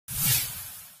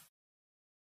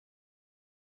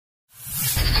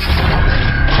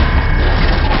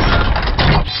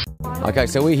Okay,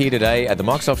 so we're here today at the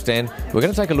Microsoft stand. We're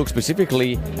going to take a look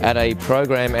specifically at a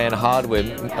program and hardware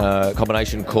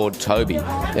combination called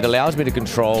Tobii. It allows me to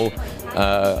control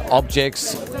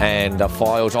objects and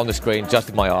files on the screen just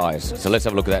with my eyes. So let's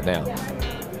have a look at that now.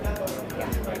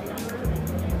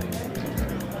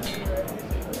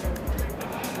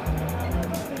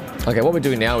 Okay, what we're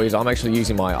doing now is I'm actually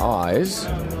using my eyes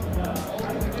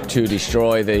to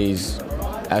destroy these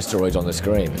asteroids on the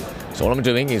screen. So what I'm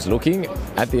doing is looking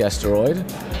at the asteroid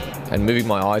and moving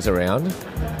my eyes around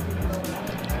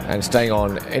and staying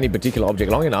on any particular object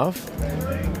long enough,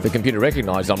 the computer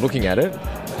recognizes I'm looking at it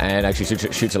and actually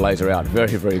shoots a laser out.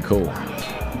 Very, very cool.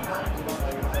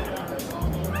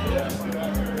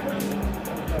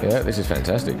 Yeah, this is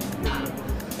fantastic.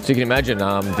 So you can imagine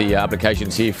the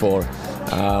applications here for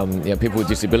people with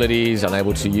disabilities,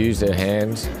 unable to use their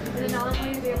hands.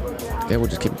 Yeah, we'll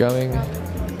just keep going.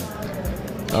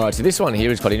 Alright, so this one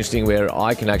here is quite interesting where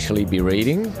I can actually be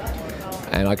reading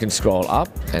and I can scroll up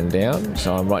and down.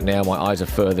 So right now my eyes are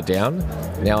further down.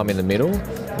 Now I'm in the middle.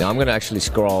 Now I'm going to actually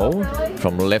scroll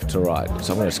from left to right.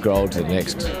 So I'm going to scroll to the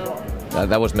next.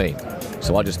 That was me.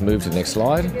 So I just moved to the next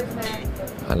slide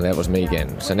and that was me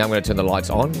again. So now I'm going to turn the lights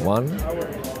on. 1,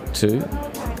 2,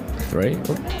 3.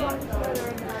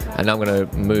 And now I'm going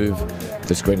to move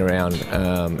the screen around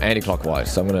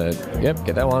anti-clockwise. So I'm going to,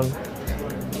 get that one.